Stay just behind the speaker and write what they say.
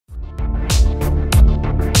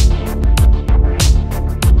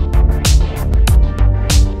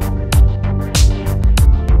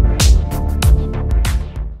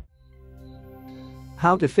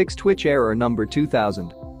How to fix Twitch error number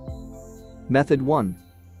 2000. Method 1.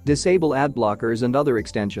 Disable ad blockers and other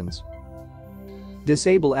extensions.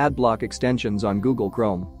 Disable adblock extensions on Google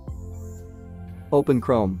Chrome. Open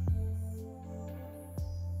Chrome.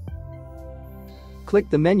 Click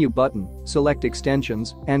the menu button, select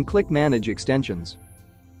Extensions, and click Manage Extensions.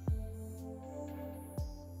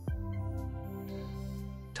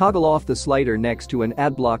 Toggle off the slider next to an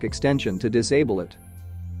adblock extension to disable it.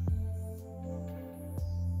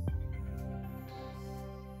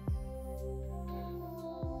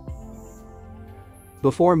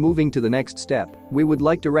 Before moving to the next step, we would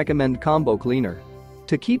like to recommend Combo Cleaner.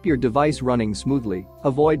 To keep your device running smoothly,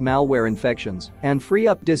 avoid malware infections, and free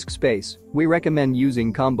up disk space, we recommend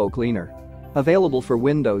using Combo Cleaner. Available for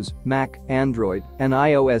Windows, Mac, Android, and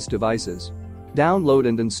iOS devices. Download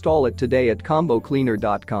and install it today at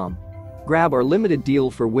combocleaner.com. Grab our limited deal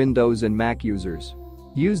for Windows and Mac users.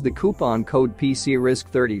 Use the coupon code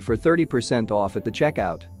PCRISK30 for 30% off at the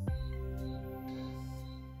checkout.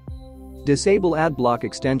 Disable adblock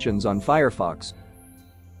extensions on Firefox.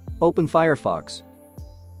 Open Firefox.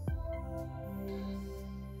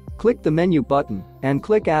 Click the menu button and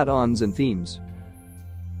click Add-ons and Themes.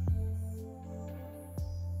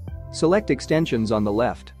 Select Extensions on the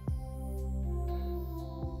left.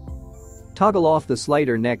 Toggle off the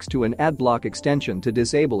slider next to an adblock extension to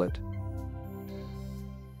disable it.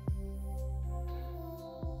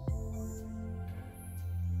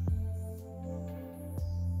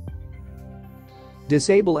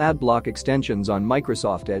 Disable adblock extensions on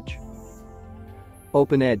Microsoft Edge.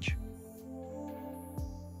 Open Edge.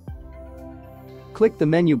 Click the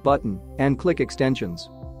menu button and click Extensions.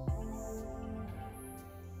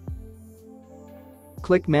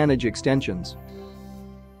 Click Manage Extensions.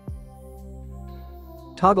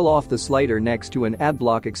 Toggle off the slider next to an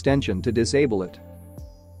adblock extension to disable it.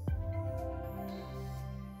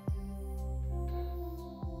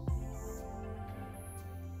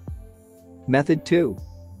 Method 2.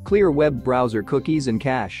 Clear web browser cookies and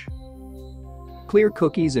cache. Clear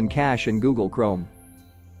cookies and cache in Google Chrome.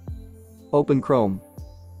 Open Chrome.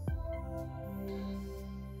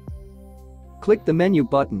 Click the menu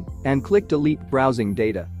button and click Delete Browsing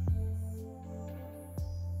Data.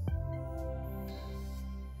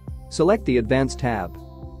 Select the Advanced tab.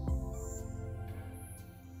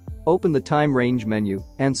 Open the Time Range menu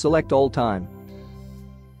and select All Time.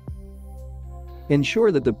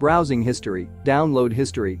 Ensure that the browsing history, download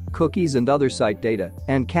history, cookies and other site data,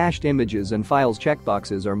 and cached images and files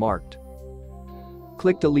checkboxes are marked.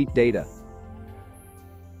 Click Delete Data.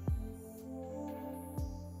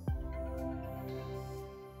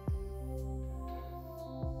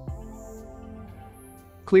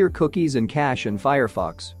 Clear cookies and cache in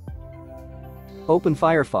Firefox. Open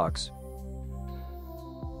Firefox.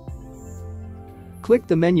 Click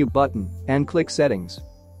the menu button and click Settings.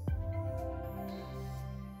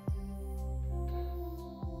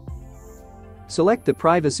 Select the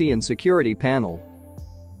Privacy and Security panel.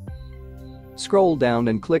 Scroll down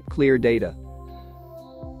and click Clear Data.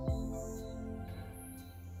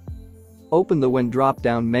 Open the When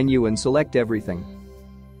drop-down menu and select Everything.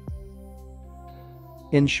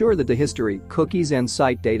 Ensure that the history, cookies and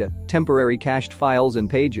site data, temporary cached files and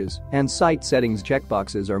pages, and site settings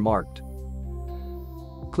checkboxes are marked.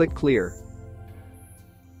 Click Clear.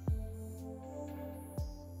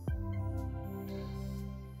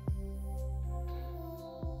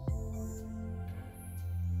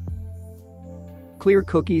 Clear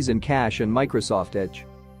cookies and cache in Microsoft Edge.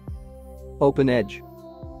 Open Edge.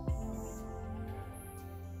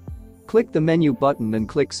 Click the menu button and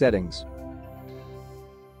click Settings.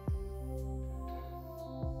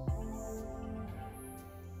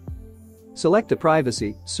 Select the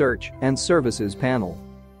Privacy, Search, and Services panel.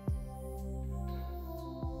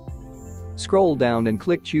 Scroll down and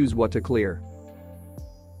click Choose what to clear.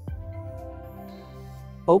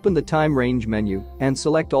 Open the Time Range menu and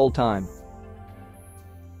select All Time.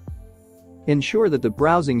 Ensure that the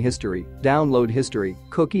browsing history, download history,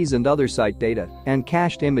 cookies and other site data, and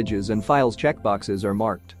cached images and files checkboxes are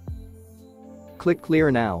marked. Click Clear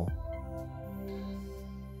now.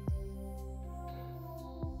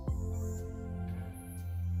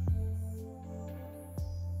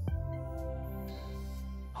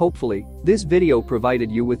 Hopefully, this video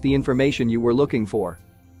provided you with the information you were looking for.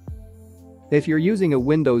 If you're using a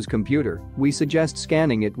Windows computer, we suggest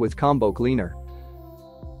scanning it with Combo Cleaner.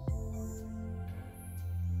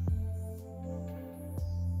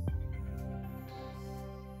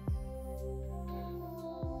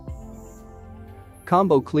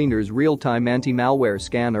 Combo Cleaner's real-time anti-malware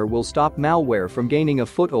scanner will stop malware from gaining a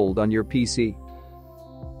foothold on your PC.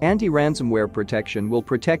 Anti-ransomware protection will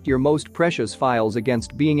protect your most precious files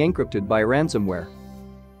against being encrypted by ransomware.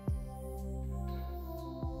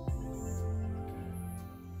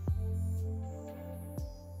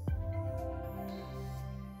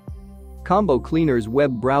 Combo Cleaner's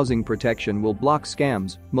web browsing protection will block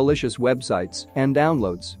scams, malicious websites, and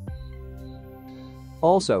downloads.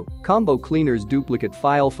 Also, Combo Cleaner's Duplicate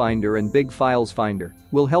File Finder and Big Files Finder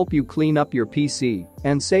will help you clean up your PC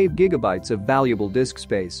and save gigabytes of valuable disk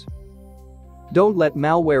space. Don't let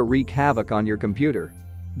malware wreak havoc on your computer.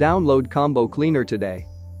 Download Combo Cleaner today.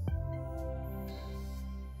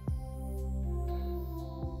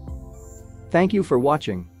 Thank you for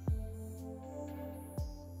watching.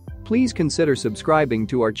 Please consider subscribing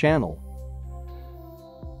to our channel.